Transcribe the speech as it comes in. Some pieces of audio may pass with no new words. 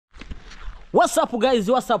What's up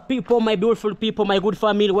guys, what's up people, my beautiful people, my good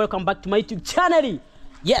family, welcome back to my YouTube channel.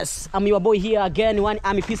 Yes, I'm your boy here again, One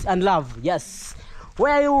Army Peace and Love. Yes,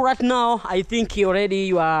 where are you right now? I think you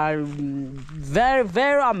are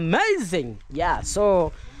very amazing. Yeah,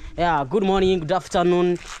 so yeah, good morning, good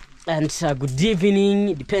afternoon, and good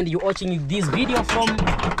evening, depending you're watching this video from.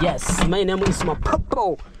 Yes, my name is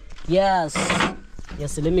Mapopo. Yes,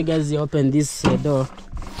 let me guys open this door.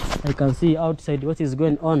 I can see outside what is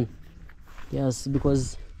going on. Yes,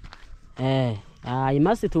 because I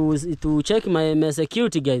must to check my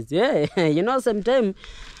security, guys. Yeah, you know, sometimes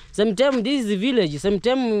this is a village.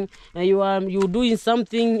 Sometimes you doing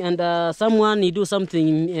something and someone do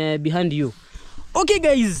something behind you. Okay,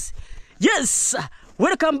 guys. Yes,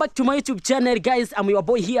 welcome back to my YouTube channel, guys. I'm your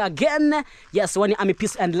boy here again. Yes, One Army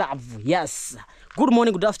Peace and Love. Yes. Good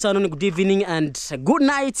morning, good afternoon, good evening, and good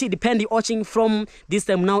night, depending watching from this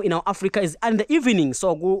time now in our Africa is in the evening.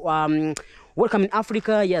 So welcome in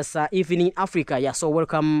Africa. Yes, evening in Africa. Yeah, so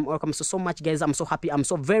welcome so much, guys. I'm so happy. I'm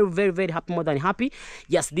so very happy, more than happy.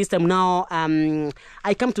 Yes, this time now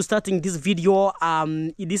I come to starting this video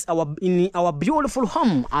it is in our beautiful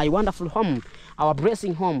home, our wonderful home, our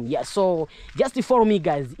blessing home. Yeah, so just follow me,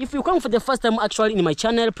 guys. If you come for the first time actually in my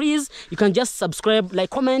channel, please you can just subscribe, like,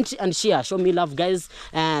 comment and share. Show me love, guys,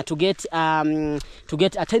 to get a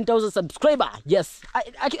 10,000 subscriber. Yes,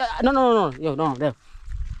 no.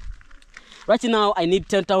 Right now, I need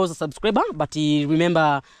 10,000 subscribers, but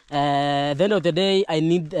remember, at the end of the day, I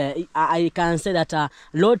need, I can say that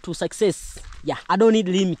road to success. Yeah, I don't need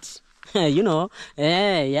limit. You know,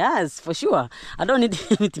 yes, for sure. I don't need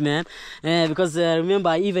limit, man. Because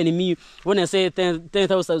remember, even me, when I say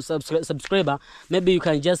 10,000 subscriber, maybe you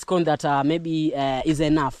can just count that maybe is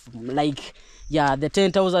enough. Like, yeah, the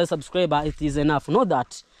 10,000 subscriber, it is enough. Not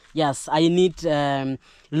that. Yes, I need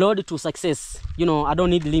road to success. You know, I don't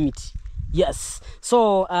need limit. Yes,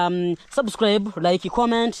 so subscribe, like,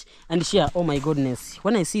 comment and share. Oh my goodness,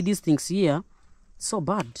 when I see these things here, so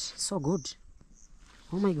bad, so good.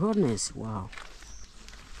 Oh my goodness, wow,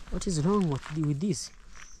 what is wrong with this?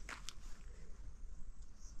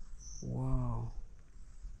 Wow.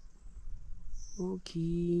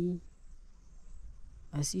 Okay,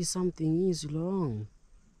 I see something is wrong.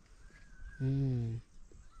 I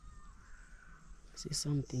see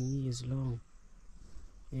something is wrong.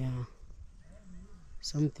 Yeah,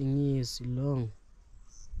 something is long.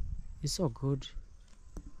 It's so good.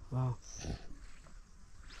 Wow.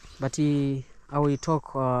 But I will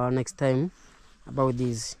talk next time about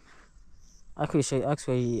this. Actually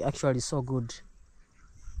so good.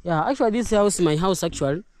 Yeah, actually this house, my house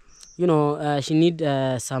actually, you know, she need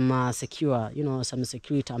some secure, you know, some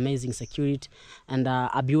security, amazing security, and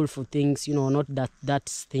a beautiful things, you know, not that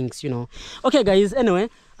things, you know. Okay, guys, anyway,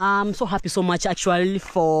 I'm so happy so much actually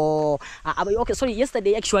for okay, sorry,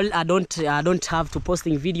 yesterday actually I don't have to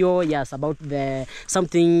posting video. Yes, about the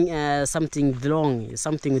something with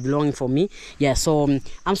long for me. Yeah, so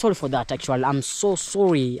I'm sorry for that. Actually, I'm so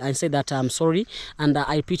sorry. I say that I'm sorry, and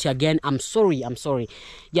I repeat again, I'm sorry.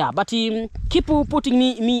 Yeah, but keep putting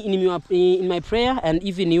me in my prayer, and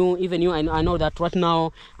even you, I know that right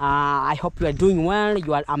now. I hope you are doing well.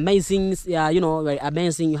 You are amazing. You know, you are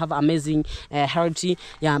amazing. You have amazing heritage.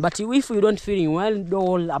 Yeah, but if you don't feeling well, don't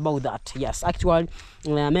worry about that. Yes, actually,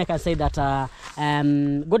 I can say that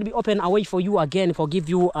God be open a way for you again, forgive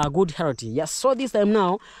you a good heritage. Yes, so this time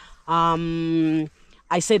now,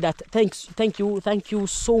 I say that thank you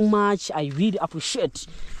so much. I really appreciate.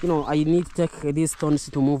 You know, I need to take these stones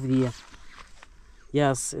to move here.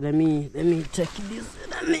 Yes, let me take this.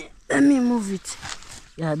 Let me move it.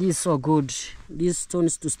 Yeah, this is so good. These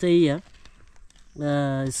stones to stay here.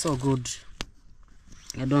 It's so good.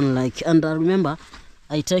 I don't like, and remember,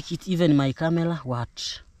 I take it even my camera.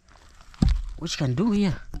 What can do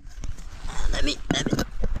here? Let me.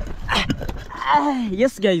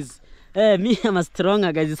 Yes, guys. Me I'm a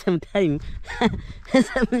stronger, guys. Sometimes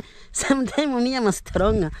me I'm a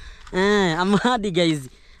stronger. I'm hardy, guys.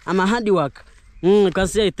 I'm a hardy work. You can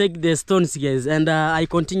see I take the stones, guys, and I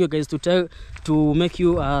continue, guys, to make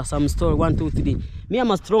you some story 1, 2, 3. Me I'm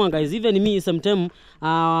a stronger, guys. Even me sometimes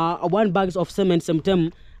 1 bag of cement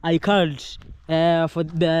sometimes I carried for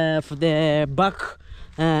the back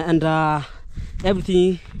and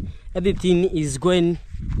everything is going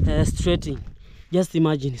straight. Just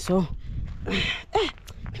imagine. So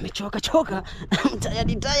choka. I'm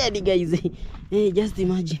tired, guys. Hey, just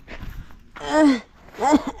imagine.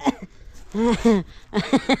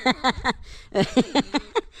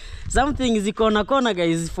 Something is corner,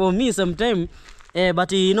 guys, for me sometimes.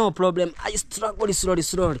 But no problem. I struggle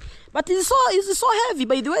slowly. But it's so heavy,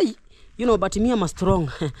 by the way. you know, but me I'm a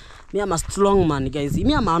strong me I'm a strong man, guys.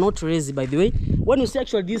 Me I'm not lazy, by the way. When you see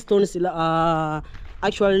actually these stones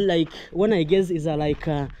actually, like, when I guess is like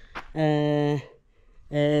 20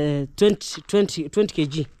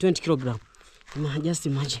 kg, 20 kilogram. Just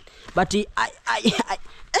imagine. But wait.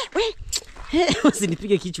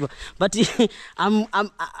 Usinipige kichwa. But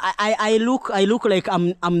I look like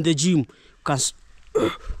I'm the gym. Can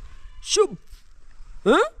shoot.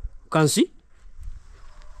 Huh? Can see?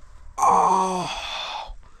 Oh.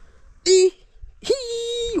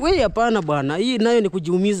 Wewe hapana bwana. Hii nayo ni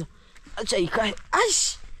kujiumiza. Acha ikae.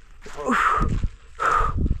 Ash.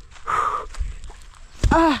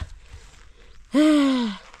 Ah.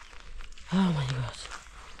 Oh my god.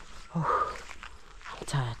 Oh. I'm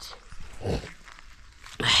tired.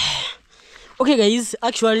 Okay guys,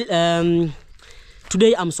 actually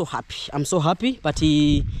today I'm so happy, but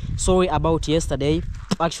sorry about yesterday.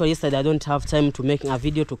 Actually yesterday I don't have time to making a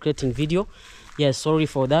video, to creating video. Yes, sorry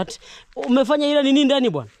for that. Umefanya ile nini ndani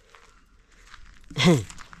bwana?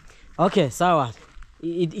 Okay, sawa.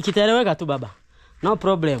 Ikitaeleweka tu baba. No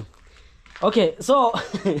problem. Okay, so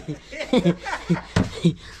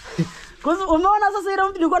Kuzi umeona sasa ile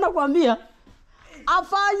mtu nilikuwa nakwambia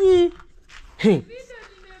afanyi. Alikuwa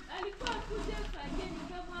kuja fageni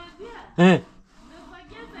nikamwambia.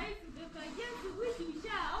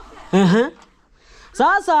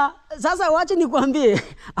 Sasa wacha nikwambie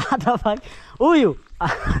atafaki. Huyu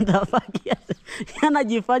atafakia.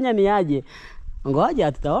 Anajifanya ni aje.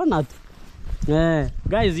 Ngoja tutaona tu.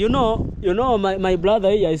 Guys, you know my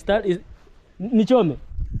brother here is nichome.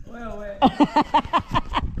 Wewe.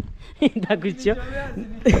 Ndakucho.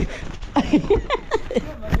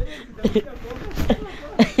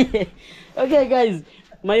 Okay guys,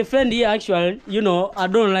 my friend here actually, you know, I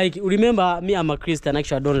don't like, remember me, I'm a Christian,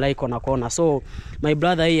 actually I don't like corner. So my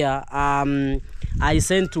brother here, I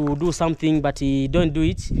sent to do something, but he don't do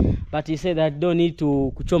it. But he said that don't need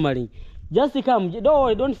to kuchomaling. Just come, don't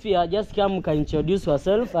worry, don't fear. Just come, can introduce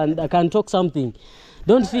yourself and I can talk something.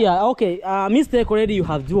 Don't fear. Okay, mistake already you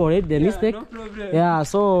have do already the mistake. No problem. Yeah,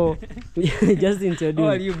 so just introduce. How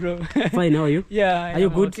are you, bro? Fine, how are you? Yeah. Are you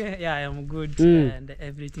good? Okay. Yeah, I am good, and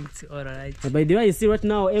everything's all right. By the way, you see right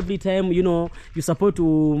now, every time, you know, you supposed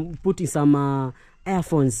to put in some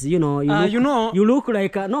earphones, you know. You look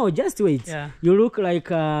like no, just wait. Yeah. You look like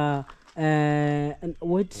what?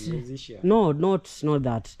 Musician. No, not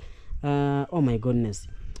that. Oh my goodness.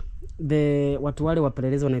 The watu wale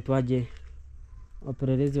wapelelezi wanaitwaje?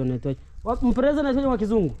 Wapelelezi wanaitwaje? Mpelelezi anaitwaje kwa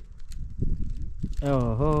kizungu?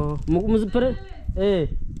 Mpelelezi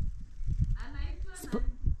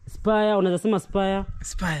spire, unaweza sema spire.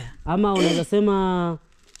 Ama unaweza sema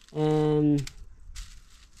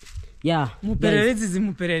yeah. Mpelelezi.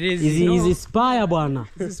 Is spire bwana.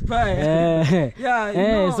 Spire.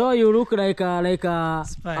 Yeah. So you look like a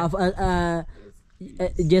spire.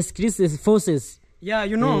 Just Christ's forces. Yeah,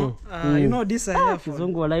 you know, you know this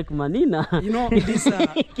kizungu like manina. You know this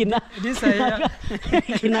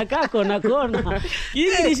kinaka kona.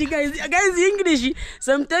 English guys, English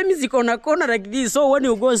sometimes kona like this. So when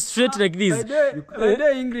you go straight like this,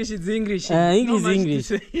 English is English.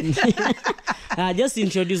 English. Just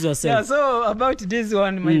introduce yourself. Yeah, so about this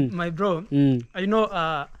one, my bro, you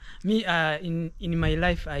know, me in my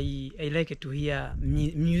life I like to hear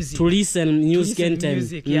music, to listen music,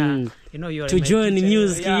 yeah. You know, you're to join teacher.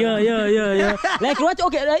 music, yeah. Like what?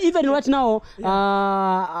 Okay, even right now,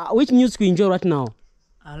 which music you enjoy right now?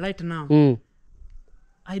 Right now,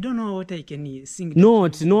 I don't know what I can sing.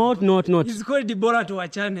 Not. It's called Bora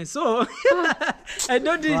Tuachane. So I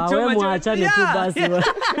don't need too much. Muachane tu basi.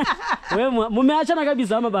 Wewe mumeachana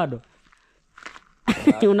kabisa ama bado?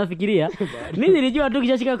 Unafikiria? Mimi nilijua tu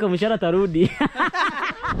kishashika kwa mshahara tarudi.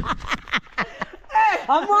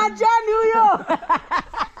 Amwachani huyo.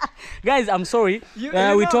 Guys, I'm sorry.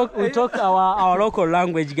 We talk our local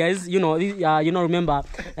language, guys. You know, remember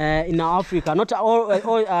in Africa, not all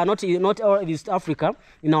East Africa,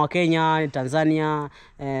 in our Kenya, Tanzania,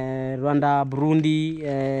 Rwanda, Burundi,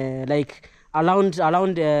 like around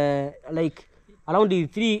the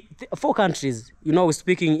 4 countries, you know, we're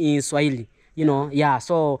speaking in Swahili, you know. Yeah,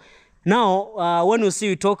 so now when we see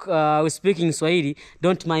we talk we speaking Swahili,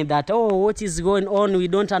 don't mind that. Oh, what is going on, we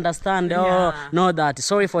don't understand. Oh, no, that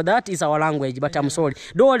sorry for that, is our language, but I'm sorry.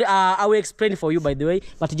 Don't worry, I will explain for you, by the way,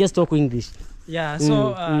 but just talk English. Yeah,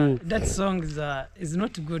 so that song is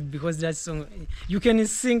not good, because that song, you can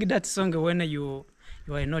sing that song when you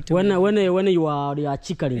you are not when you are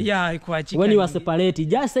chickering. yeah, ikuwa chicken. When you are separated,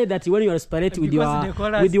 just say that when you are separated with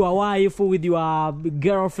your wife, with your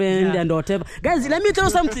girlfriend, and whatever. Guys, let me tell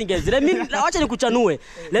you something, guys. Wacha nikuchanue.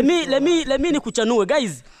 Let me nikuchanue,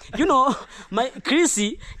 guys. You know, my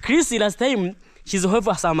Chrissy last time she's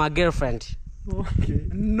over some girlfriend. Okay.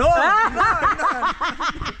 No.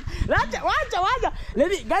 Wacha. Let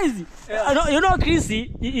me, guys. You know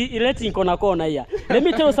Chrissy, he letting kona here. Let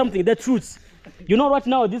me tell you something. The truth. You know what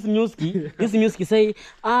now? This music say,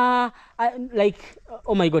 like,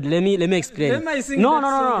 oh my God. Let me explain. Let me sing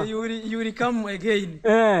no. You will come again.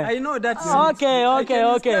 I know that. Okay.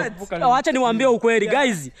 Wacha niwaambie ukweli,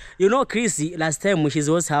 guys. You know Chrissy last time she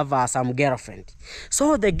was have some girlfriend.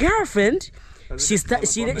 So the girlfriend. She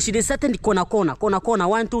decided kona 1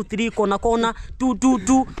 2 3 kona 2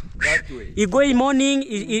 2. He go in morning,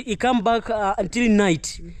 he come back until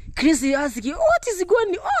night. Chrissy ask you, what is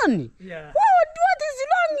going on? Yeah. What is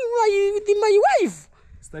wrong with my wife?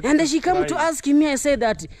 And then she come to ask me. I say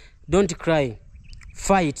that don't cry,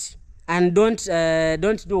 fight, and don't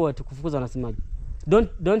do what kufukuza nasemaje. Don't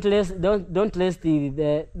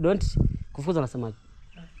kufukuza nasemaje.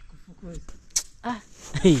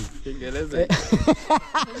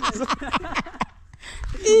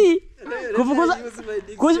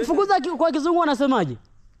 Kufukuza kwa kizungu wanasemaje?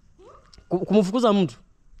 Kumfukuza mtu.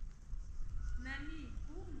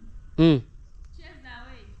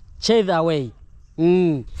 Chase away.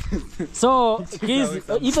 So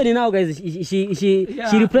even now, guys, she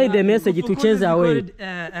replied the message to chase away.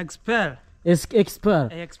 Expel. Expel.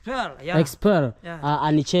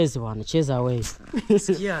 And chase away.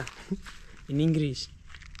 Yeah. In English.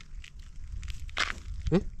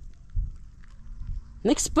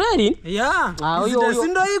 Expelling? Yeah.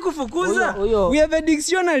 Sindo hii kufukuza. We have a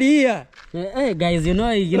dictionary here. Hey guys, you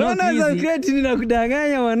know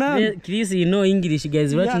ninakudanganya wanangu. Chris, you know English,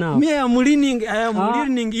 guys, right now. Me, I am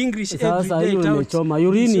learning English every day. You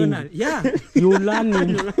learning? Yeah. You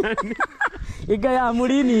learning? I'm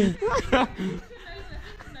learning.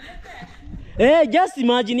 Hey, just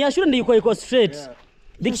imagine. You shouldn't equal straight. Yeah.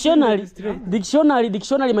 Dictionary,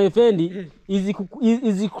 my friend, is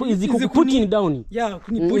putting down. Yeah,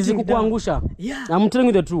 is kukuangusha. Yeah. I'm telling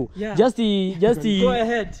you the truth. Yeah. Just go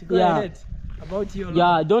ahead. About your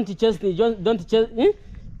life. Don't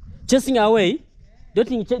chasing away.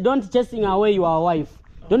 Don't chasing away your wife.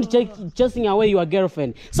 Don't chasing away your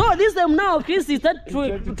girlfriend. So this time now, Chris start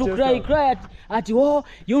to cry at you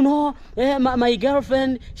know, my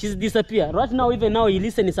girlfriend, she's disappeared. Right now, even now, he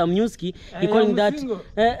listen to some music. He calling that,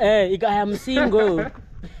 I am single.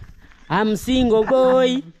 I'm single,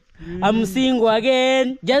 boy. I'm single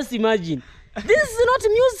again. Just imagine. This is not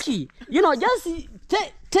music. You know, just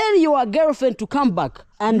tell your girlfriend to come back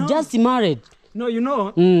and just married. No, you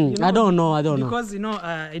know, I don't know. Because, you know,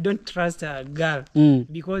 I don't trust a girl.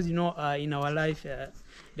 Because, you know, in our life,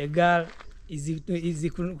 the girl is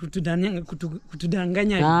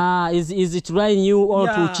kutudanganya. Is trying you or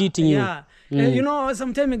to cheating you? Yeah. You know,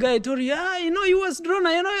 sometimes a guy told you, you know, he was drawn.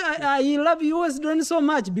 You know, I love you. He was drawn so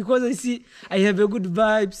much because I have a good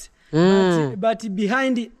vibes. But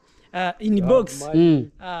behind it, in the box,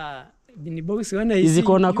 when I is see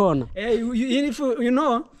kona. If you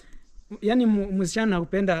know, yani msichana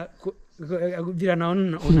kupenda vile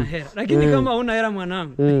naona una hera. Lakini kama una hera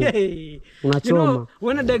mwanangu, unachoma. You know,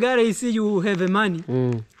 when the guy see you have money,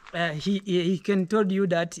 he can tell you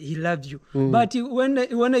that he loves you. But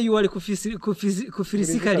when you are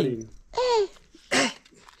physically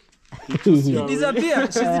she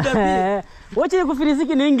disappear. What is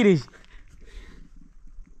kufirisiki in English?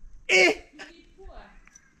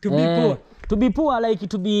 To be poor. To be poor, like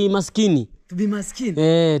to be maskini. To be maskin.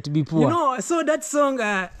 To be poor. You know, so that song,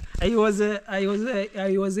 I was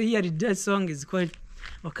here. That song is called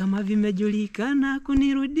Kama vimejulikana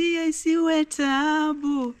kunirudia isiwe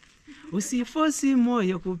tabu. Usifosi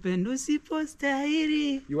moyo kupenda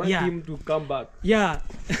usipostahili. You want him to come back. Yeah.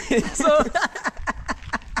 So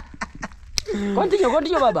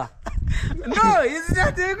Continue, Baba. No, it's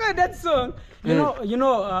just that song. You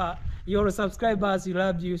know, your subscribers, you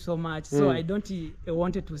love you so much. So I don't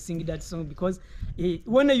wanted to sing that song because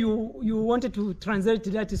when you wanted to translate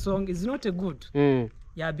that song, it's not a good.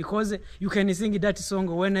 Yeah, because you can sing that song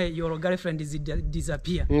when your girlfriend is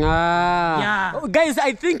disappear. Yeah. Guys,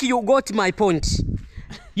 I think you got my point.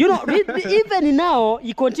 You know, even now,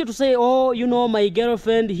 he continue to say, oh, you know, my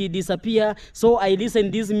girlfriend, he disappear. So I listen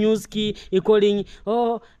this music, he calling,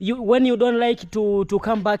 oh, when you don't like to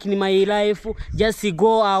come back in my life, just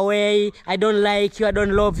go away. I don't like you, I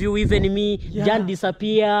don't love you, even me, just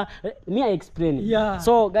disappear. Me, I explain. Yeah.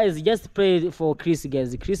 So, guys, just pray for Chris,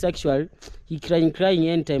 guys. Chris, actually, he crying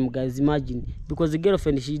anytime, guys, imagine. Because the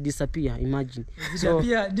girlfriend, she disappear, imagine. So,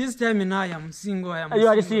 this time now I am single. You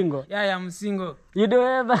are single? Yeah, I am single. You do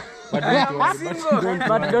ever? I am single.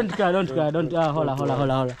 But don't cry.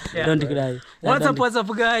 Hola. Yeah. Don't cry. What's up,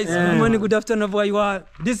 guys? Good morning, good afternoon, where you are.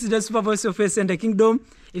 This is the Super Voice of Face and the Kingdom.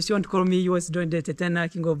 If you want to call me, US Don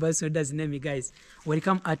Tetana, King of Voice, that's the name, guys.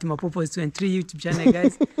 Welcome at Mapopo's 23 YouTube channel,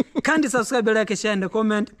 guys. Kindly subscribe, like, share, and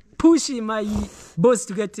comment. Push my boss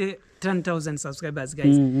to get 10,000 subscribers,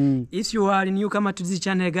 guys. If you are a newcomer to this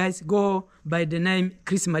channel, guys, go by the name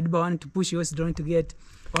Chris Madiba. Want to push US Drone to get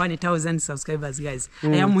 1,000 subscribers, guys.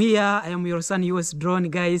 I am here. I am your son, US Drone,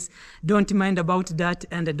 guys. Don't mind about that,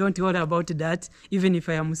 and don't worry about that. Even if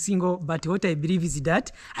I am single, but what I believe is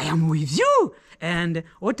that I am with you, and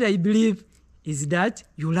what I believe is that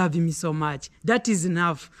you love me so much. That is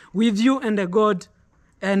enough. With you and God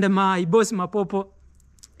and my boss, Mapopo,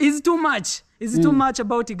 is too much. It's too much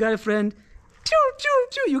about a girlfriend.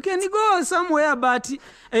 You can go somewhere, but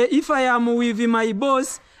if I am with my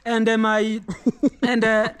boss and my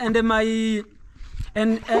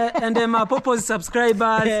Popo's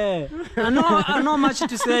subscribers, I know much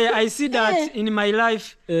to say. I see that in my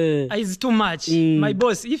life is too much. My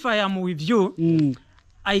boss, if I am with you,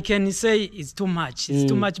 I can say it's too much. It's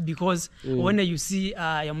too much because when you see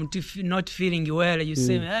I am not feeling well, you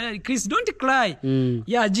say, Chris, don't cry.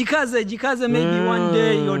 Yeah, jikaze, maybe one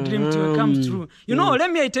day your dream will come true. You know,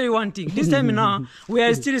 let me tell you one thing. This time now, we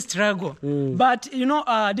are still struggle. But, you know,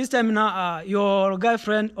 this time now, your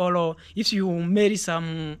girlfriend, or if you marry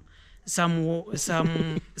some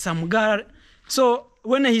girl, so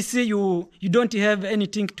when he see you don't have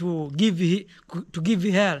anything to give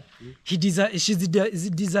her, she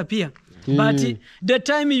disappear. But the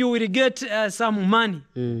time you will get some money,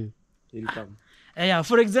 He'll come.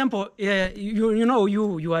 for example, you know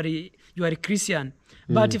you are a Christian,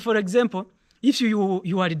 but for example, if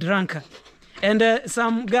you are a drunkard, and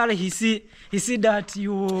some girl he see that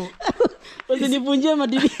you.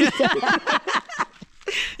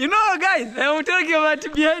 You know, guys, I'm talking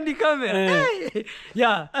about behind the camera.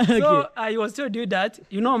 Yeah. So I was told you that,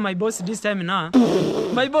 you know, my boss this time now.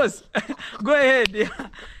 My boss, go ahead. Yeah.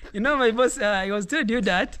 You know, my boss, I was told you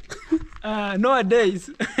that nowadays.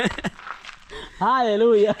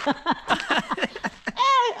 Hallelujah.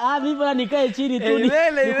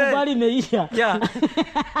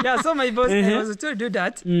 Yeah, so my boss, I was told you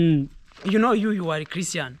that. You know, you are a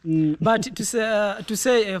Christian. But to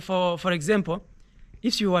say for example,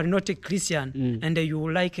 if you are not a Christian and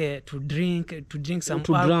you like to drink some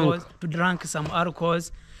alcohol, to drink some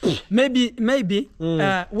alcohols, maybe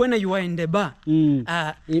when you are in the bar,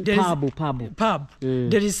 pub,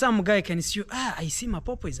 there is some guy can see you. I see my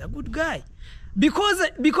Papa is a good guy, because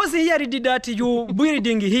he heard that you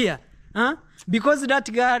building here, because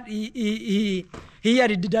that guy he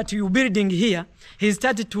heard that you building here, he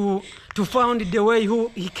started to find the way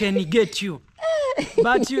he can get you.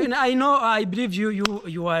 But I know, I believe you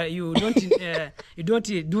don't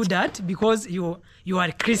do that because you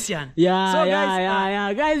are Christian.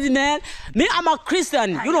 Guys, man, me, I'm a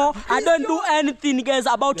Christian. You know, I don't do anything, guys,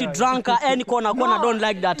 about drunk or any corner. I don't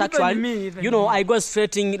like that. Actually, you know, I go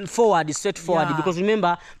straight forward, because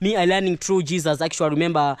remember, me, I learning through Jesus. Actually,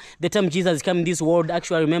 remember the time Jesus came in this world.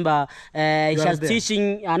 Actually, remember he was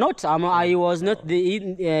teaching. I was not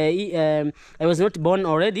I was not born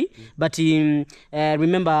already, but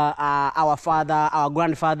remember our father, our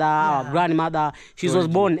grandfather, our grandmother, she was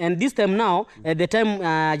born. And this time now, at the time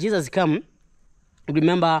Jesus come,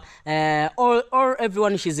 remember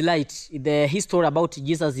everyone, she's light. The history about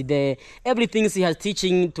Jesus, everything he has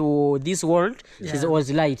teaching to this world, she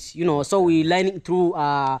was light. You know, so we learn through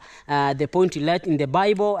the point light in the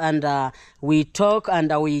Bible, and we talk,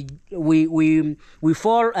 and we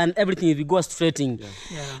fall, and everything we go straighting.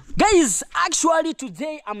 Guys, actually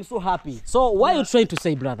today I'm so happy. So what are you trying to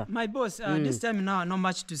say, brother? My boss, this time now, not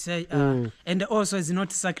much to say, and also it's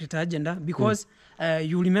not secret agenda, because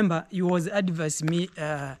you remember you was advised me,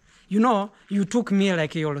 you know, you took me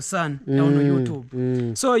like your son on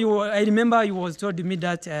YouTube. So I remember you was told me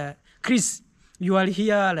that, Chris, you are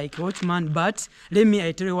here like a watchman, but let me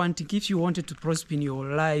I tell you one thing. If you wanted to prosper in your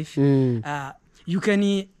life, you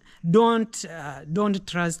can don't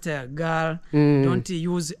trust a girl, don't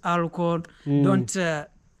use alcohol, don't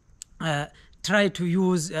try to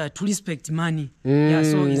use to respect money. Yeah,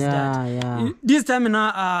 so is that. Yeah. This time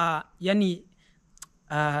now, yani,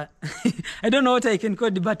 I don't know what I can call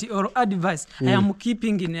it, but your advice, I am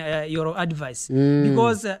keeping in your advice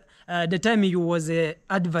because the time you was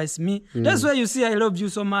advise me. That's why you see I love you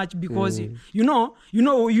so much because you know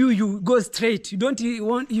you go straight. You don't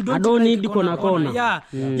I don't like need corner. Yeah.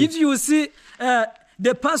 If you see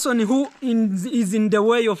the person who is in the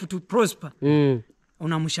way of to prosper,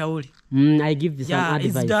 unamshauri. I give this some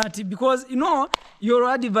advice. It's that because your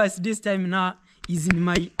advice this time now is in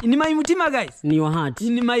my mutima, guys. In your heart.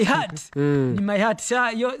 In my heart. In my heart.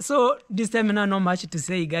 So this time now not much to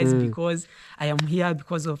say, guys, because I am here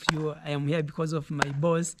because of you. I am here because of my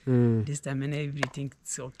boss. This time and everything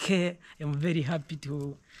it's okay. I am very happy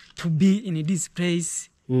to be in this place.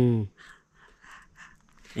 In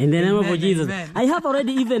the name of Jesus. Amen. I have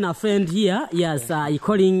already even a friend here. Yes, she's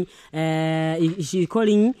calling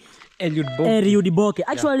Eliud Boke.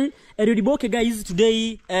 Actually, Eliud Boke, guys,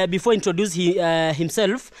 today, before introduce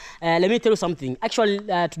himself, let me tell you something. Actually,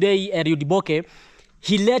 today, Eliud Boke,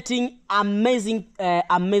 he letting amazing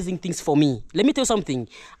things for me. Let me tell you something.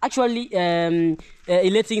 Actually, he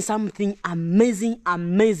letting something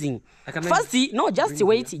amazing. Firstly, no, just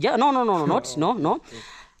wait. Yeah, no.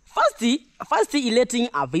 Firstly, he letting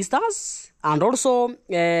a visitors. And also,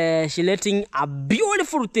 she letting a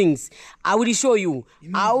beautiful things. I will show you.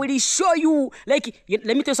 Like,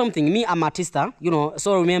 let me tell you something. Me, I'm an artista,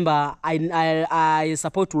 So remember, I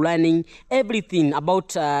support to learning everything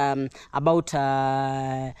about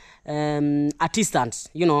artisans,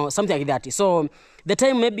 something like that. So the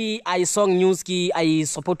time maybe I song Newski, I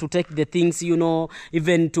support to take the things,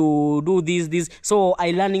 even to do this. So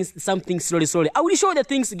I learning something slowly. I will show the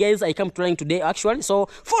things, guys, I come to learn today, actually. So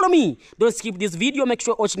follow me. Don't skip this video. Make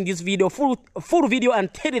sure watching this video, full video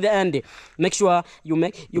until the end. Make sure you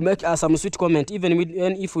make some sweet comment, even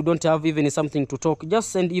if we don't have even something to talk.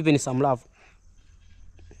 Just send even some love.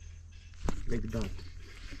 Like that.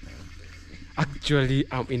 Actually,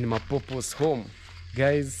 I'm in my Popo's home.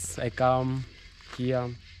 Guys, I come here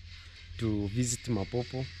to visit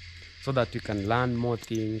Mapopo so that we can learn more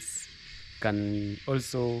things, can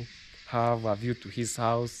also have a view to his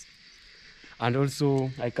house, and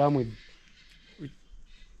also I come with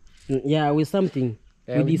something.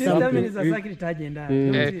 We did something.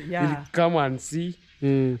 We'll come and see,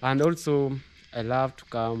 and also I love to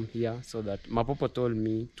come here so that Mapopo told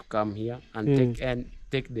me to come here and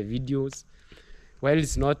take the videos. While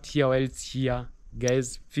it's not here, while it's here,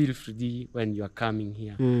 guys, feel free when you are coming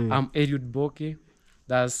here. I'm Eliud Boke.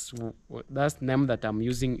 That's the name that I'm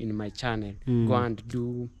using in my channel. Go and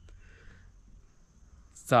do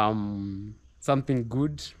something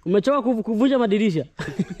good. Umechoka kuvunja madirisha.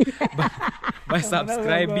 By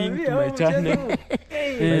subscribing to my channel.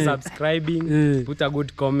 By subscribing, put a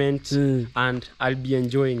good comment, and I'll be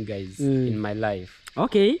enjoying, guys, in my life.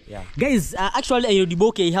 Okay, yeah. Guys, actually Eliud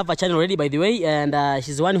Boke have a channel already, by the way, and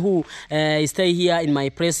she's one who stay here in my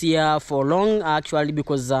place here for long, actually,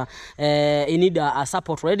 because he need a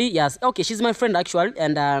support already. Yes, okay, she's my friend actually,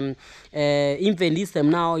 and even this time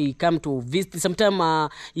now he come to visit. Sometime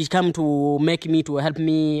he come to make me to help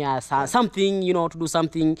me something, to do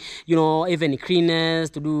something, even cleaners,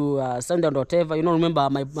 to do something or whatever. Remember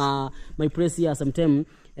my place here sometime.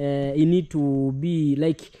 You need to be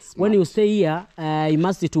like smart. When you stay here, you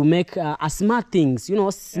must to make smart things,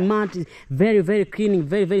 smart, very, very clean,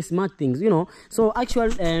 very, very smart things, So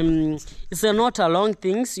actually, it's not a long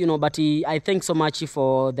things, but I thank so much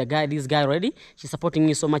for this guy already. She's supporting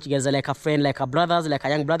me so much, guys, like a friend, like a brother, like a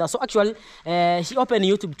young brother. So actually, she opened a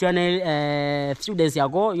YouTube channel a few days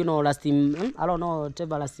ago, last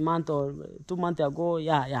month or 2 months ago,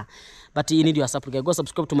 yeah. But you need your support. Go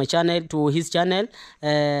subscribe to my channel, to his channel,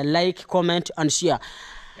 like, comment, and share.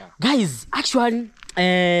 Yeah. Guys, actually,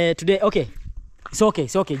 today, okay. It's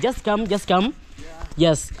okay. Just come. Yeah.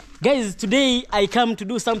 Yes. Guys, today I come to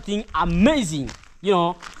do something amazing,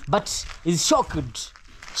 but it's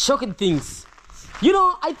shocking things.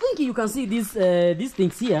 I think you can see these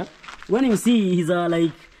things here. When you see his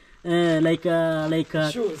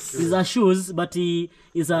shoes. These are shoes, but he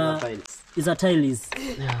is a tiles.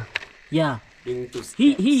 Yeah.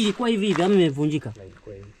 Hii ilikuwa hivi ama imevunjika?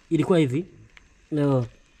 Ilikuwa hivi. No.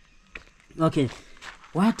 Okay.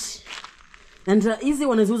 What? And hizi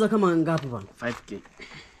wanaziuza kama ngapi bwana? 5K.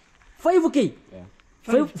 5K?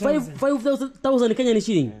 Yeah. 5,000 Kenyan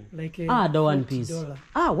shilling. Like the one piece.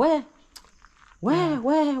 Where?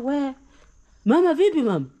 Mama vipi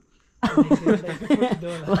mama?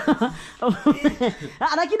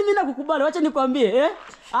 Lakini mimi nakukubali, acha nikwambie,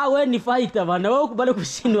 wewe ni fighter bana, wewe ukubali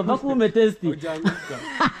kushindwa mpaka umetesti.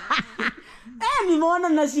 Nimeona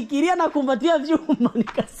nashikilia na kumbatia vyuma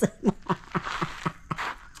nikasema.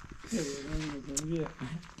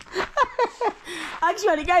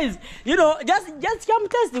 Actually guys, you know, just come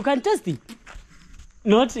test. You can test it.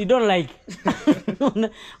 Not you don't like.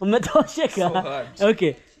 Umetosheka.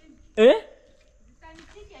 Okay.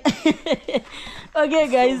 Okay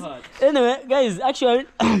guys. Anyway, guys, actually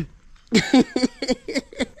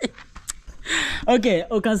okay,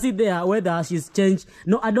 you can see there whether she's changed.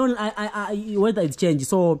 No, I don't. I whether it's changed.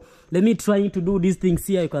 So let me try to do these things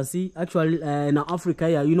here. You can see actually in Africa,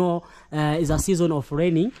 yeah, you know, it's a season of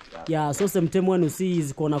raining. Yeah, so sometimes when you see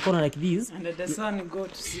is corner like this, And the sun you go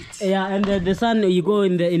to sit. yeah, and the sun you go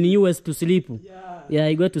in the US to sleep. Yeah,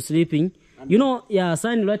 you go to sleeping. You know, yeah,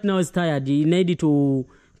 sun right now is tired. You need to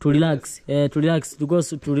relax, to go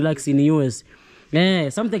to relax in the US. Yeah,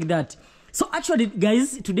 something like that. So actually,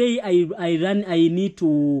 guys, today I need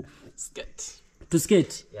to Skate.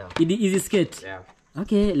 skate. Yeah. Is it skate? Yeah.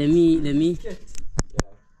 Okay, let me.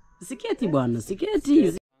 Skate bwana,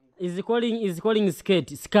 skate is calling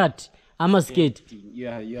skate, skirt. I'm a skate. You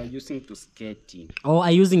are using to skating. Oh,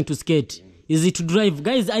 I using to skate. Is it to drive?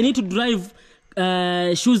 Guys, I need to drive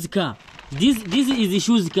shoes car. This is the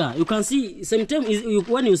shoes car. You can see sometimes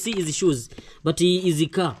when you see is the shoes, but it is the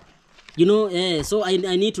car. You know, so I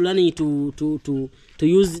need to learn it to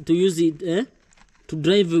use it to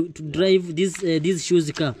drive this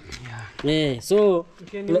shoes car. Yeah. So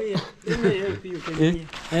Can we help you? Can we?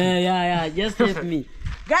 yeah, just help me.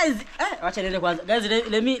 Guys, acha niende kwanza. Guys,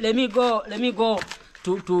 let me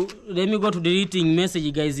go to deleting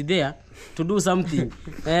message guys there to do something.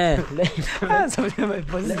 Let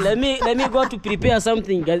me go to prepare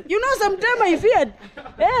something guys. You know sometimes I feared.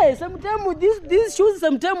 Sometimes this shoes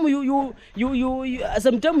sometimes you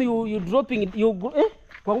sometimes you dropping it you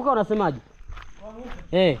kuanguka unasemaje?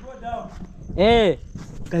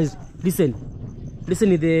 Guys, listen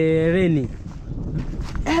to the raining.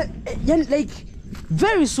 Like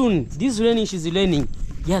very soon this raining is raining.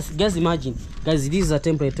 Yes, guys, imagine guys, this is a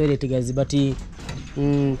temporary toilet guys, but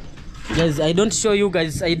guys, I don't show you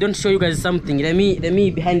guys something. Let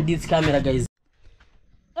me behind this camera guys.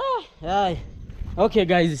 Okay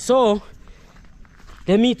guys, so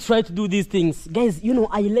let me try to do these things guys. You know,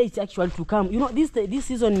 I late actually to come. You know, this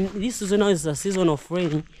season now is a season of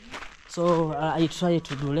rain, so I try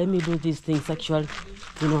to do. Let me do these things actually,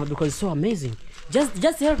 you know, because it's so amazing.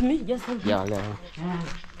 Just help me. Just help me. Yeah.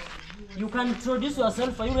 You can introduce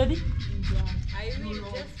yourself. Are you ready? I will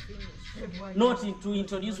just finish. Not to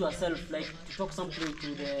introduce yourself, like to talk something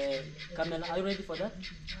to the camera. Are you ready for that?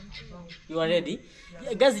 You are ready?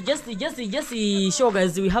 Yeah, guys, just show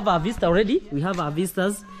guys. We have our vista already. We have our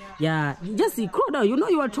vistas. Yeah, just crawl down. You know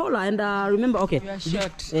you are taller, and remember. Okay. You are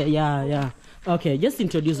short. Yeah. Okay, just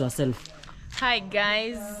introduce yourself. Hi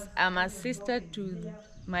guys, I'm a sister to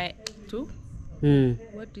my two.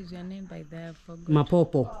 What is your name by there? I forgot.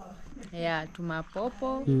 Mapopo. Yeah, to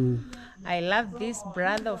Mapopo. I love this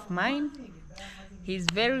brother of mine. He's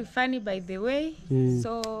very funny, by the way.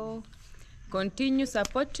 So continue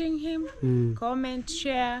supporting him. Comment,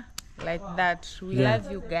 share, like that. We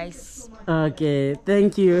love you guys. Okay,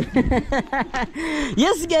 thank you.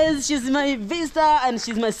 Yes guys, she's my vista and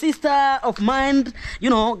she's my sister of mine. You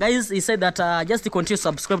know guys, he said that just to continue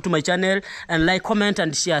subscribe to my channel and like, comment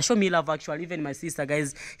and share. Show me love actually. Even my sister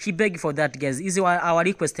guys, she begged for that guys. Is our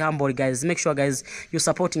request humble guys. Make sure guys you're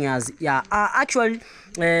supporting us. Yeah, actually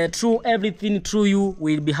through everything, through you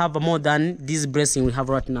will be have more than this blessing we have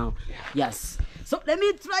right now. Yes. So let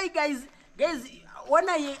me try guys. When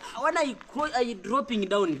I dropping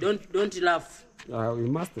down, don't laugh. We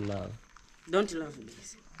must laugh. Don't laugh,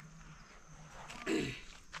 please.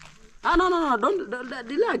 No, don't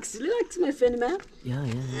relax, my friend, man. Yeah.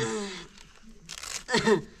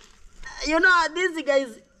 You know these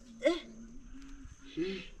guys.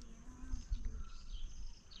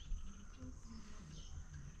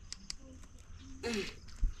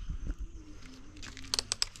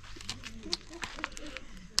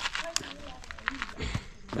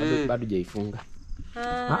 Bado hujaifunga.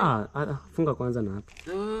 Funga kwanza na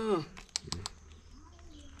hapo.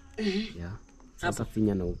 Yeah. Sasa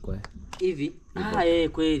finya na uko. Hivi.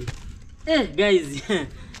 Kweli. Guys.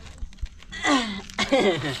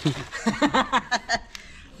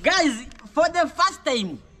 Guys, for the first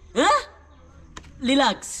time.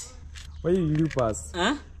 Relax. Why will you pass?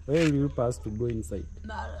 Huh? Where will you pass to go inside?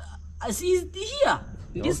 I see it here.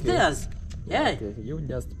 These stairs. Yeah. Okay, you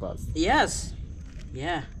just pass. Yes.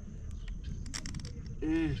 Yeah.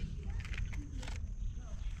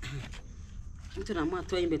 Mtu naamua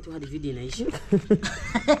tu aimbe tu hadi video inaisha.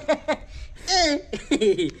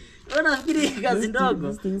 Unafikiri kazi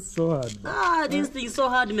ndogo? This thing's so hard. This thing is so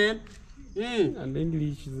hard, man. And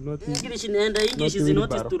English is not easy. English is not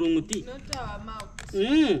turunguti. Not our mouth.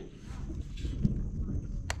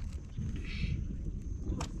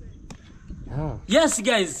 Yeah. Yes,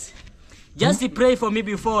 guys. Just pray for me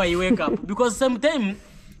before I wake up. Because sometimes,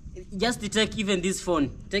 just take even this phone.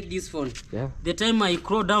 Take this phone. Yeah. The time I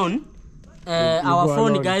crawl down, our go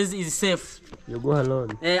phone, alone. guys, is safe. You go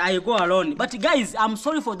alone. I go alone. But guys, I'm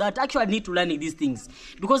sorry for that. Actually, I need to learn these things.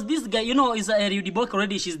 Because this guy, you know, is Rudibok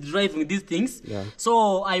already. She's driving these things. Yeah.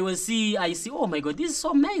 So I see, oh my God, this is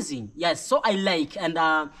so amazing. Yes, so I like. And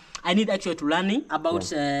I need actually to learning about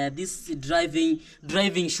this driving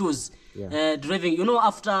shoes. Yeah. Driving, you know,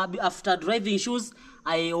 after driving shoes,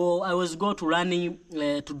 I was go to learning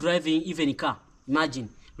to driving even a car. Imagine.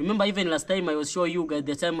 Remember, even last time I was showing you guys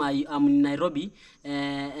the time I am in Nairobi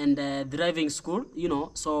and driving school, you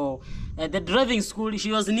know. So the driving school,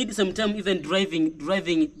 she was need some time even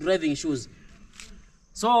driving shoes.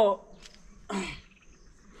 So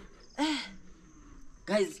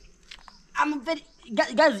guys, I'm very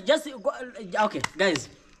guys. Just okay, guys.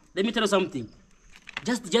 Let me tell you something.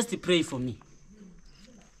 Just pray for me.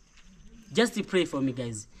 Just pray for me,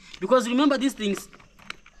 guys. Because remember these things.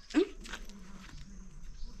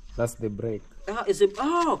 That's the brake. This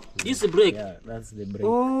is a break. Yeah, that's the brake.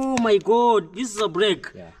 Oh my God, this is a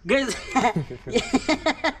break. Yeah. Guys, guys,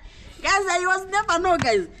 I was never know,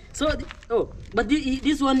 guys. So, but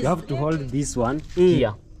this one is. You have to hold this one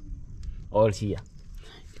here, or here.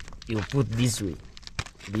 You put this way,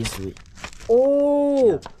 this way.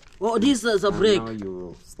 Oh, oh, this is a break. Now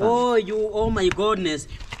you stand. Oh my goodness.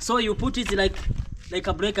 So you put it like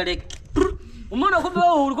a break, like. Umeona kumbe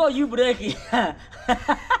wewe ulikuwa you break.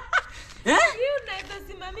 Unaweza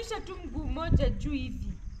simamisha tu mguu mmoja juu hivi.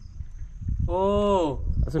 Oh.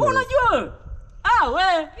 Unajua?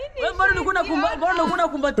 Wewe bado kuna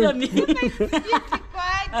kumbatia mimi.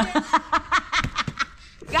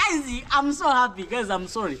 Guys, I'm so happy. Guys, I'm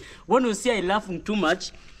sorry. When you see I laughing too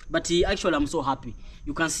much, but actually I'm so happy.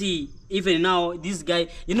 You can see even now this guy,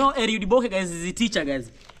 you know, Rudibok, guys, is a teacher, guys.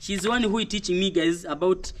 She's the one who is teaching me, guys,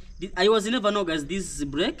 about. I was never know, guys. This is a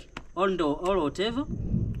break or whatever,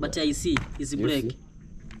 but I see it's a break.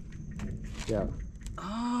 Yeah.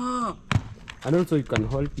 Oh. And also you can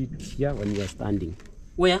hold it here when you are standing.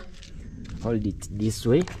 Where? Hold it this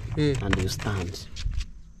way and you stand.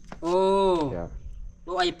 Oh. Yeah.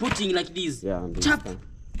 Oh, I putting like this. Yeah. And you Chap. stand.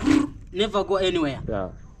 Never go anywhere.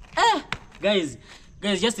 Yeah. Guys,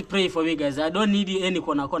 just pray for me, guys. I don't need any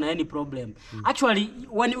corner, any problem. Actually,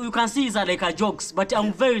 when you can see it's like a jokes, but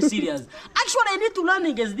I'm very serious. Actually, I need to learn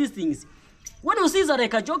against these things. When you see it's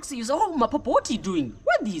like a jokes, you say, "Oh, my papa, what are you doing?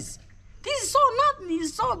 What is? This is so not,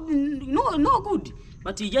 it's so no good."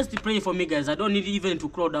 But you just pray for me, guys. I don't need even to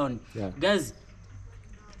crawl down, guys.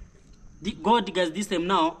 God, guys, this time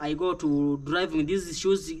now I go to driving this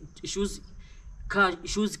shoes car.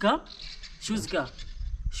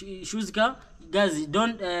 Guys,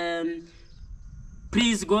 don't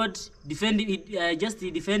please God defend it, just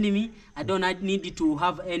defend me. I don't need to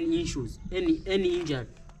have any issues, any injury.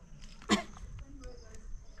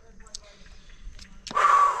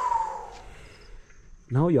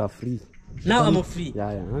 Now you are free. Now I'm free.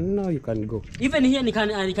 Yeah, and now you can go. Even here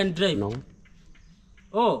I can drive. No.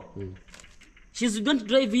 Oh. She's going to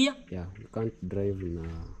drive here? Yeah, you can't drive now.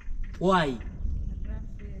 Why?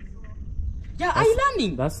 Yeah, I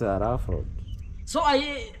learning. That's a rough road. So I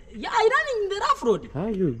running the rough road. How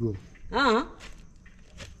you go? How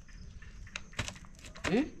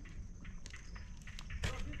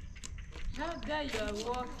guy you are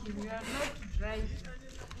walking, you are not driving.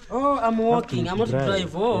 Oh, I'm walking. I'm not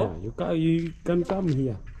drive. Oh. Yeah, you can come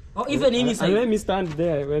here. Oh, even inside. And let me stand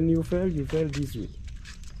there. When you fell this way.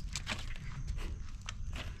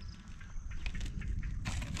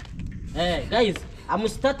 Hey, guys, I'm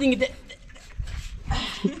starting the.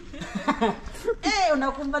 Hey,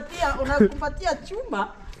 unakumbatia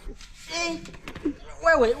chuma. Hey,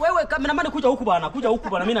 wewe kameramani kuja huku bana,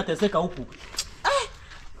 mimi nateseka huku.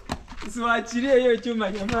 Usiwaachilie hiyo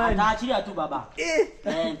chuma jamani. Nitaachilia tu baba.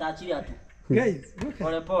 Nitaachilia tu. Guys,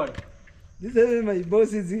 pole. This is my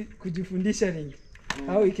boss is kujifundisha ring.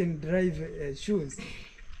 How we can drive shoes.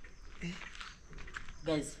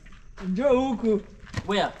 Guys, njoo huku.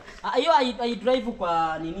 Where? Hiyo I drive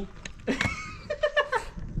kwa nini?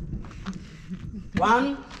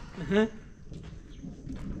 One.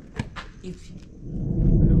 If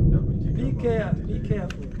be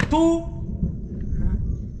careful. 2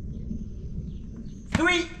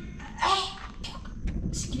 3.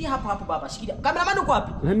 Shikilia hapo hapo baba, shikilia. Cameraman uko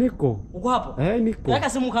wapi? Na niko. Uko hapo? Niko. Yaka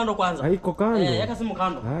simu kando kwanza. Haiko kando. Yaka simu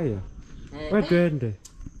kando. Haya. Wewe twende.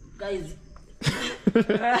 Guys.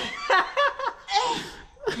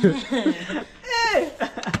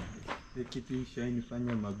 Kitu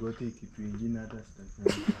ishainifanya magoti, kitu ingine hata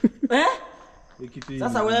sitafanya.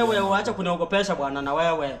 Sasa wewe uacha kuniogopesha bwana na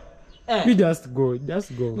wewe. We just go.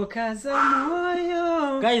 Ukaza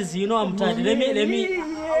moyo. Guys, you know I'm tired. Let me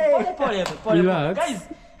pole. Relax. Guys,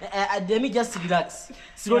 let me just relax.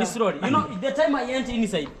 Slowly. You know, the time I enter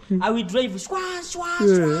inside, I will drive shwa.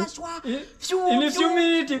 In a few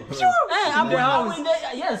minutes. I'm in the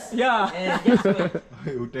yes. Yeah. Yes, wait.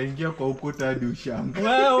 Utaingia kwa ukuta hadi ushanga.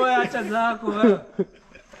 Wewe acha zako wewe.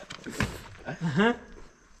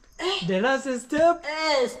 The last step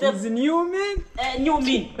is new mean. New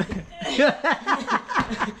mean.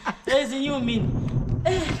 There's a new mean.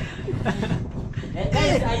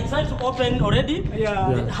 Guys, I tried to open already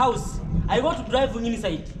the house. I want to drive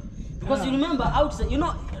inside because you remember outside. You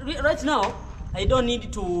know, right now I don't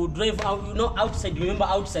need to drive out. You know, outside. Remember,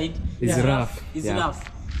 outside is rough. It's rough.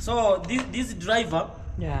 So this driver.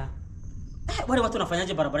 Yeah. Wale watu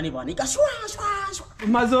wanafanyaje barabarani bwana? Ikashwa.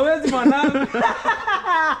 Mazoezi mwanangu.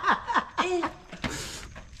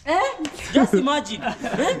 Just imagine.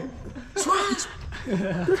 Shwa.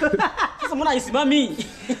 Sasa mbona isimami?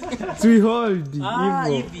 We hold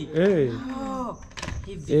hivi.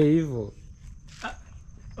 Hivi. Hivyo.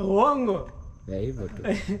 Uongo. Hivyo tu.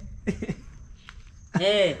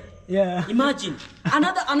 Yeah. Imagine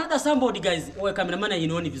another somebody guys. Wewe cameraman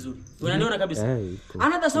anaoni vizuri. Unaniona kabisa.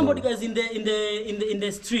 Another somebody guys in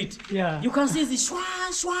the street. Yeah. You can see this shwa.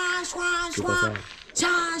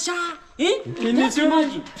 Cha.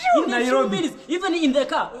 Imagine. Nairobi. Even in the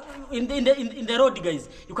car, in the road guys.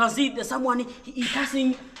 You can see someone he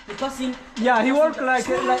passing. Yeah, he walk like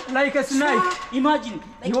a snake. Imagine.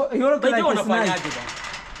 He walk like a snake.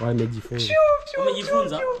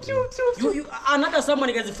 Wamejifunza. Another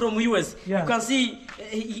someone guys from US. Yeah. You can see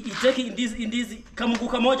he taking in this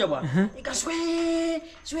kamunguka moja bwana. Ikashwe.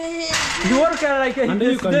 He walk like a And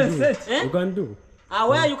you can do. You can do.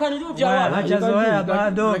 Where you can do vya wapi? Acha zoea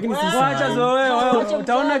bado. Acha zoea wewe.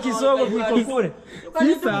 Utaona kisogo kiko kule.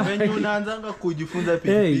 Venye unaanzanga kujifunza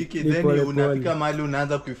pikipiki, then unafika mahali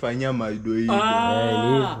unaanza kuifanyia madoido.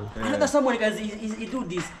 Another someone guys he do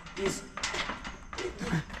this.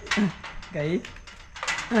 Okay.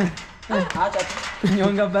 Acha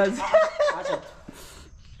Nyonga basi.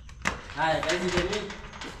 Haya guys,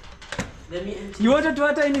 let me enter. You wanted to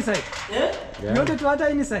enter inside? Yeah. You wanted to enter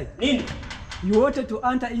inside? Nini? You wanted to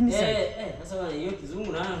enter inside? Sasa hiyo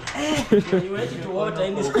kizungu na. You wanted to enter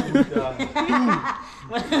inside.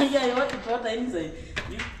 Yeah, you wanted to enter inside.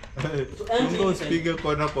 Ungo usipige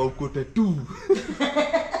kona kwa ukuta tu.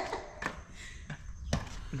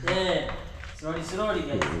 Slowly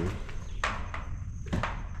guys.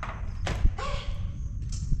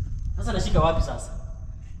 Sasa nashika wapi sasa?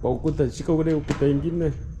 Kwa ukuta, shika ule ukuta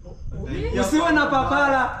ingine. Usiwe na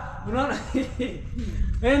papara. Unaona?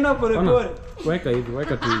 Enda pole. Weka tu hivi.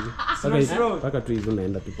 Weka tu hivi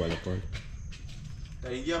unaenda tu pole.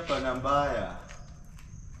 Taingia pana mbaya.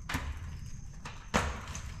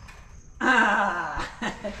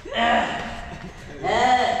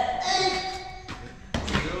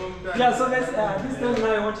 Yeah, so guys, this time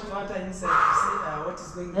now I want to enter inside to see what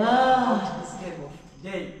is going on out this game of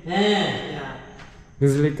day. Yeah.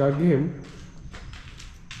 It's like a game.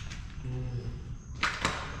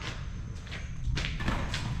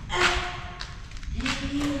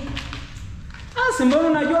 Mbona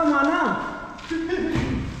unajua mwana?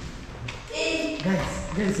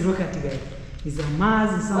 Guys, look at it guys. It's a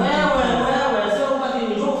mazi sana. Wewe sio kama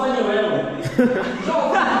ni njoo ufanye wewe. Wewe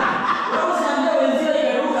usiambie wenzio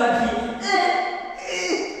imeruka ati.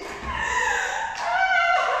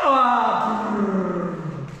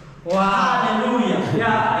 Wow, hallelujah.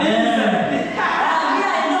 Yeah. I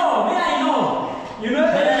know. You know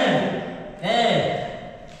that?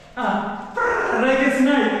 Like a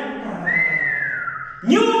snake.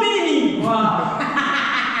 New meaning. Wow.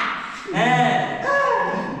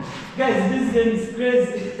 Guys, this game is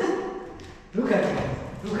crazy. Look at it.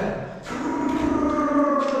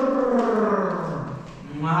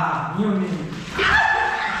 Wow, new meaning.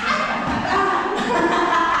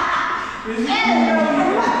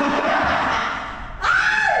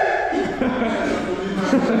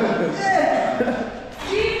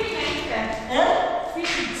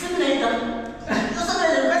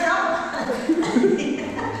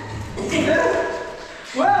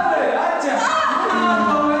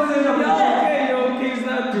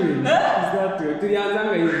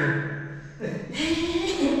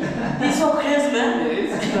 It's so crazy, man.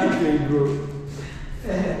 bro.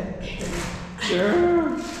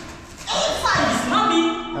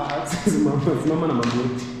 Simama na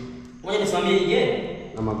magoti. Ngoja nisimamie je?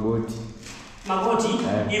 Na magoti. Magoti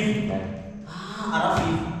hivi. Alafu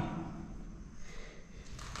hivi.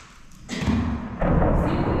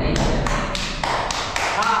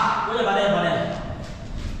 Ngoja baadaye.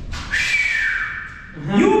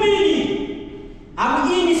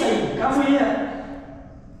 I'm in side. Come here.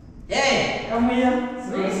 Hey, come here.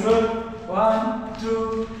 Slow. 1,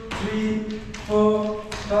 2, 3, 4,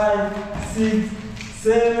 5, 6,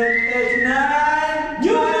 7, 8, 9.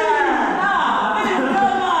 You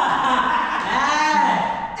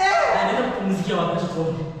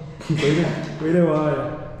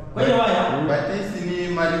Batisi ni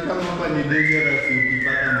mali kama hapa ni dangerous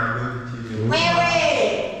ukipata magoti chini.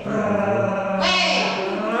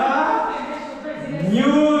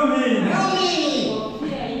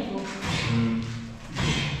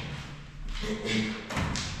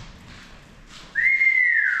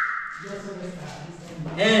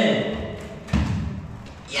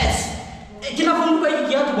 Yes. Kinafunguka hiki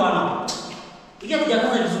kiatu bwana. Hiki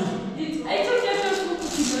hatujakaza vizuri.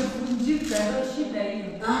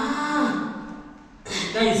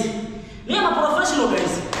 Guys, we are professional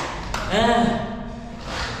guys.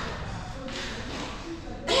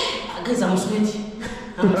 Guys, I'm sweaty.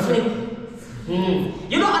 I'm afraid.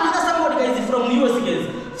 You know another somebody guys from US guys.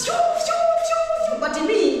 But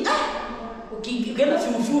me, ukienda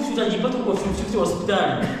fiu utajipata kwa fiu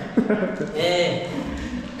hospitali.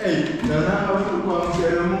 Naona mtu kwa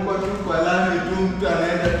mteremko tu kwa lami tu mtu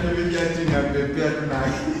anaenda tu chini na pepea tu na.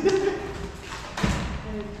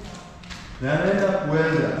 Na anaenda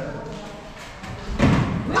kuenda.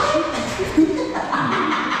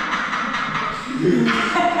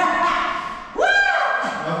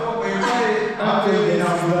 Hapo kwa ile hapo ina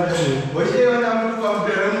furahi. Wewe una mtu kwa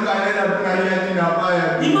mteremko anaenda kunalia chini hapa.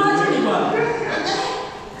 Imagine bwana.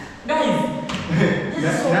 Guys,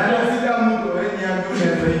 na sida mtu wenye yangu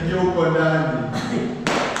unaweza ingia huko ndani.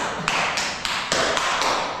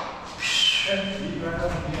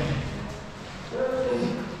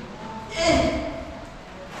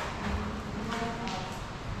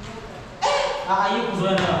 hiyo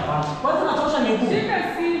kuzoea na hapana. Kwanza natosha miguu. Shika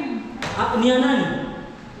simu. Ni ya nani?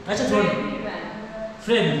 Acha tuone.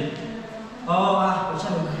 Fred. Acha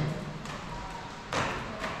nione.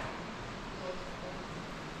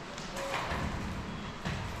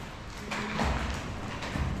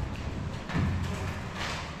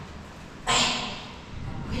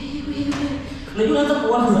 Unajua unaanza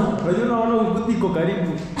kuwaza. Unajua unaona uguti iko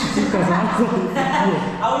karibu. Shika sasa.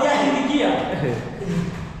 Haujaingia.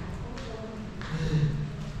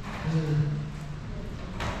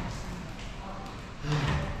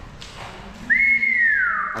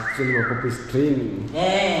 Actually Mapopo is training.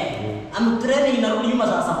 I'm training inarudi nyuma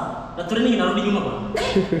sasa. Na training inarudi nyuma bwana.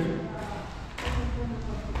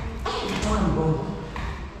 Toka mgongo.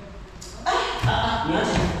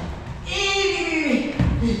 Niache.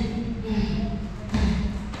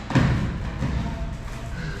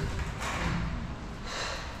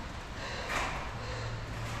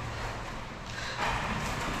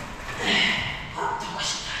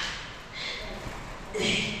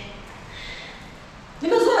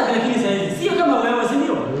 Nimezoea lakini sasa hivi sio kama wewe, si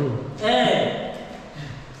ndio?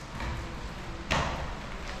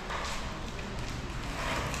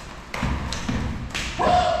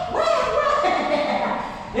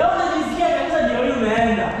 Leo unajisikia kabisa ndio wewe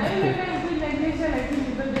umeenda.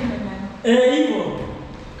 Hivyo.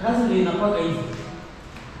 Kazi ndio inakuwa hivyo.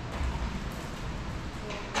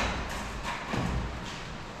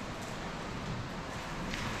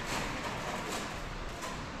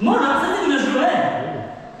 Mbona sasa nimezoea?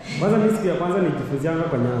 Kwanza mimi siku ya kwanza nikifunzianga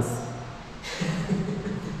kwa nyasi.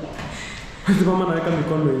 Hadi mama anaweka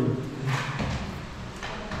mikono hivi.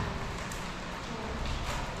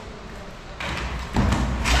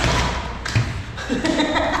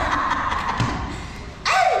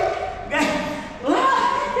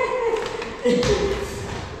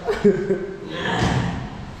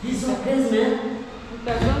 Hizo pesa man.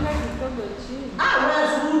 Utazonga kidogo chini. Wewe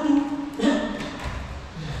surutu.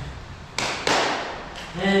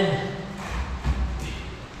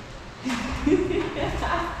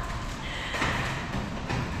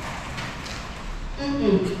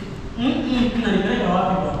 Nalipeleka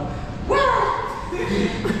wapi bwana?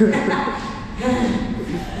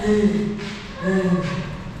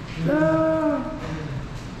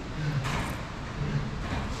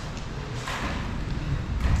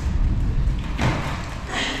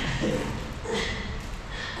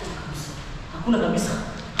 Hakuna kabisa.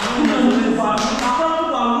 Hakuna mtu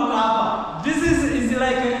kuanguka hapa. This is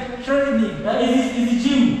like a training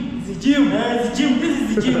gym. It's gym. This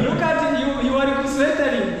is the gym. Look at it, you are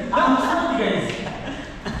sweating. I'm sorry, guys.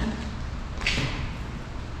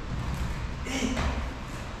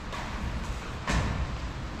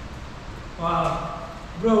 Wow.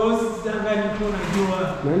 Bro, usitangani uko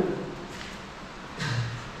unajua. Man?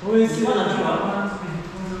 Wewe si Unajua. unajua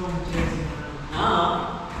kujifunza huo mchezo.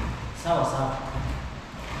 Sawa sawa.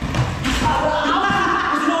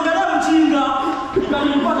 Usinaongelea mjinga.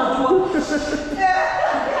 Nilikuwa natua.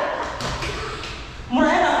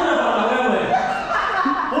 Mnaenda kule bwana wewe.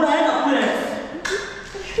 Unaenda kule.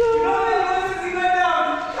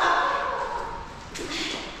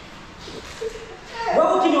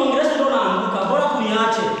 Wewe ukiniongelesha ndo naanguka. Bora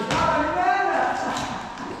kuniache.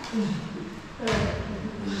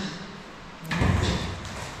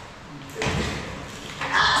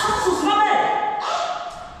 Sasa usimame.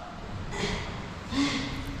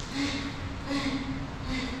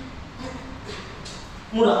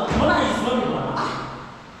 Mbona haisimami bwana?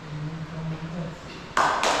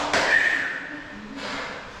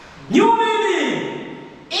 New meaning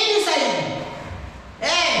inside.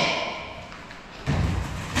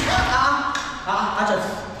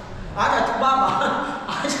 Acha tu baba.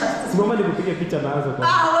 Acha. Simama nikupige picha nazo kwa.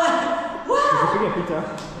 Nikupige picha.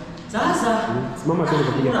 Sasa. Simama tu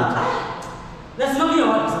nikupige picha. Nasimamia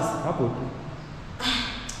wapi sasa? Hapo tu.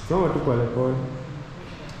 Simama tu kwa pole.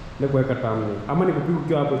 Na kuweka tamu. Ama nikupige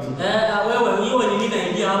ukiwa hapo chini. Wewe hiyo ni nini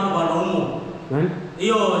naingia hapo bwana humo? Nani?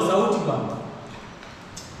 Hiyo sauti bwana.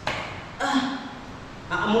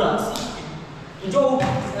 Amura. Njoo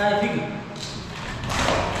piga.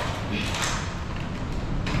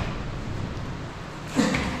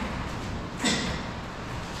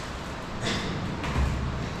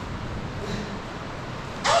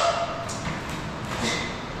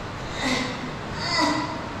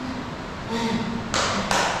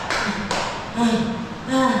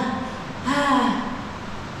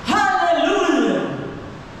 Hallelujah.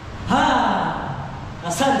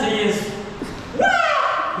 Asante Yesu.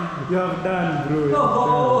 You have done, bro. You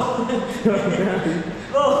Oh. have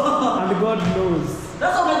done. And God knows.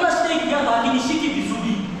 Sasa unajua shida hiki hapa hakinishiki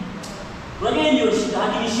vizuri. Unajua hiyo ndio shida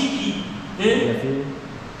hakinishiki. Lakini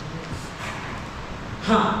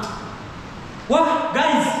What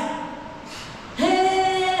guys?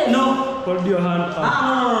 Hey, no. hold your hand up.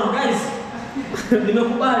 No, guys.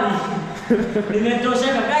 Nimekubali.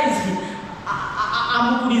 Nimetosheka guys.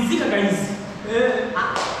 Amkulizika guys.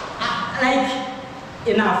 Like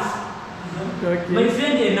enough. Okay. My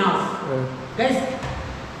friend enough. Guys.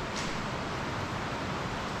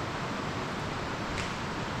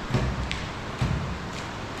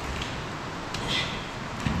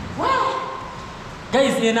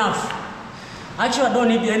 Guys, enough. Actually, I don't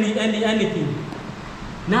need anything.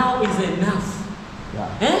 Now is enough.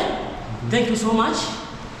 Yeah. Thank you so much.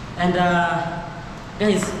 And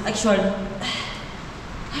guys, actually,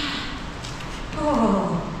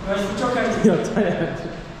 You're tired.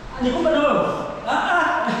 nikumbe na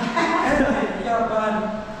wewe.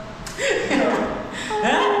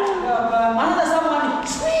 Another someone.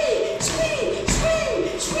 Sweet.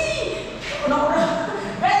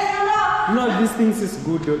 You know, these things is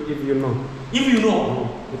good if you know. If you know,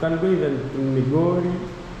 You can go even to Migori.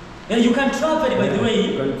 and you can travel by the You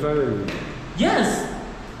way. can travel. Yes.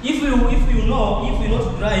 If you know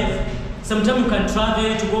to drive, sometimes you can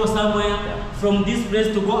travel to go somewhere from this place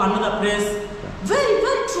to go another place. Very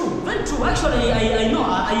true. Actually, I know,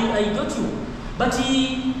 I got you. But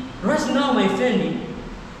right now, my friend,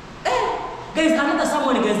 guys, another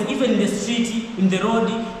someone, guys, even in the street, in the road,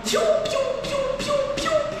 pew.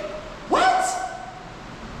 What?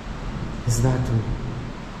 Is that true?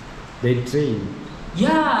 They train.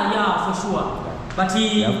 Yeah, for sure. But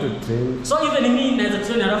You have to train. so even me as a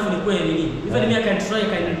trainer, even me, I can try,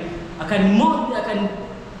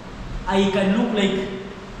 I can look like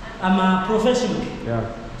I'm a professional. Yeah.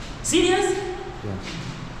 Serious? Yeah.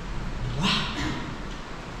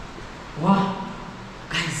 Wow.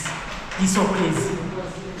 Guys, it's so crazy.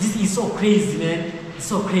 This is so crazy, man. It's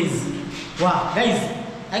so crazy. Wow. Guys,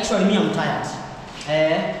 actually me, I'm tired.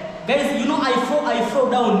 Guys, you know, I fall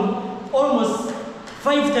down almost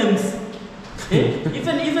 5 times.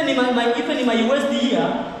 Even in my waist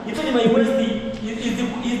here, even in my waist is the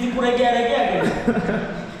kuregea.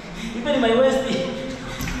 Even in my waist,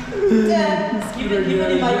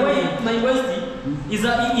 even in my waist is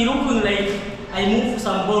looking like I move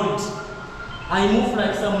some bolt. I move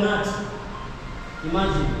like some nut.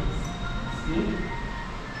 Imagine.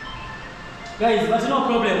 Guys, but no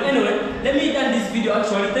problem. Anyway, let me end this video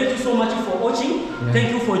actually. Thank you so much for watching. Yeah.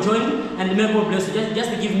 Thank you for joining, and may God bless you.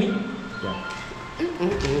 Just give me. Yeah.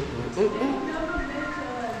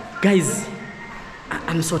 Guys,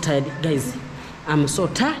 I'm so tired, guys. I'm so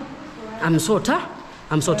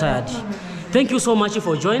tired. Thank you so much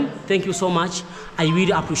for joining. Thank you so much. I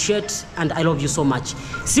really appreciate and I love you so much.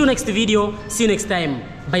 See you next video. See you next time.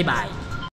 Bye bye.